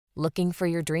Looking for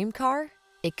your dream car?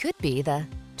 It could be the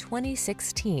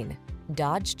 2016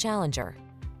 Dodge Challenger.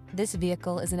 This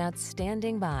vehicle is an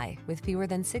outstanding buy with fewer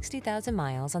than 60,000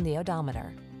 miles on the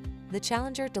odometer. The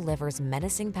Challenger delivers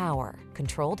menacing power,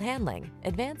 controlled handling,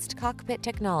 advanced cockpit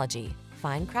technology,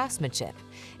 fine craftsmanship,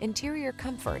 interior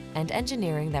comfort, and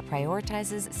engineering that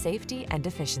prioritizes safety and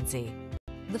efficiency.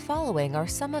 The following are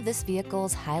some of this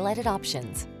vehicle's highlighted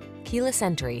options: keyless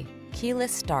entry,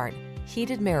 keyless start,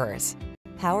 heated mirrors,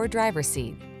 power driver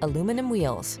seat, aluminum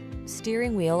wheels,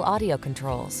 steering wheel audio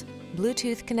controls,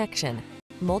 Bluetooth connection,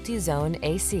 multi-zone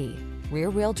AC,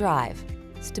 rear-wheel drive,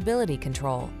 stability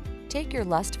control. Take your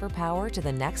lust for power to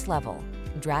the next level.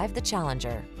 Drive the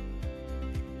Challenger.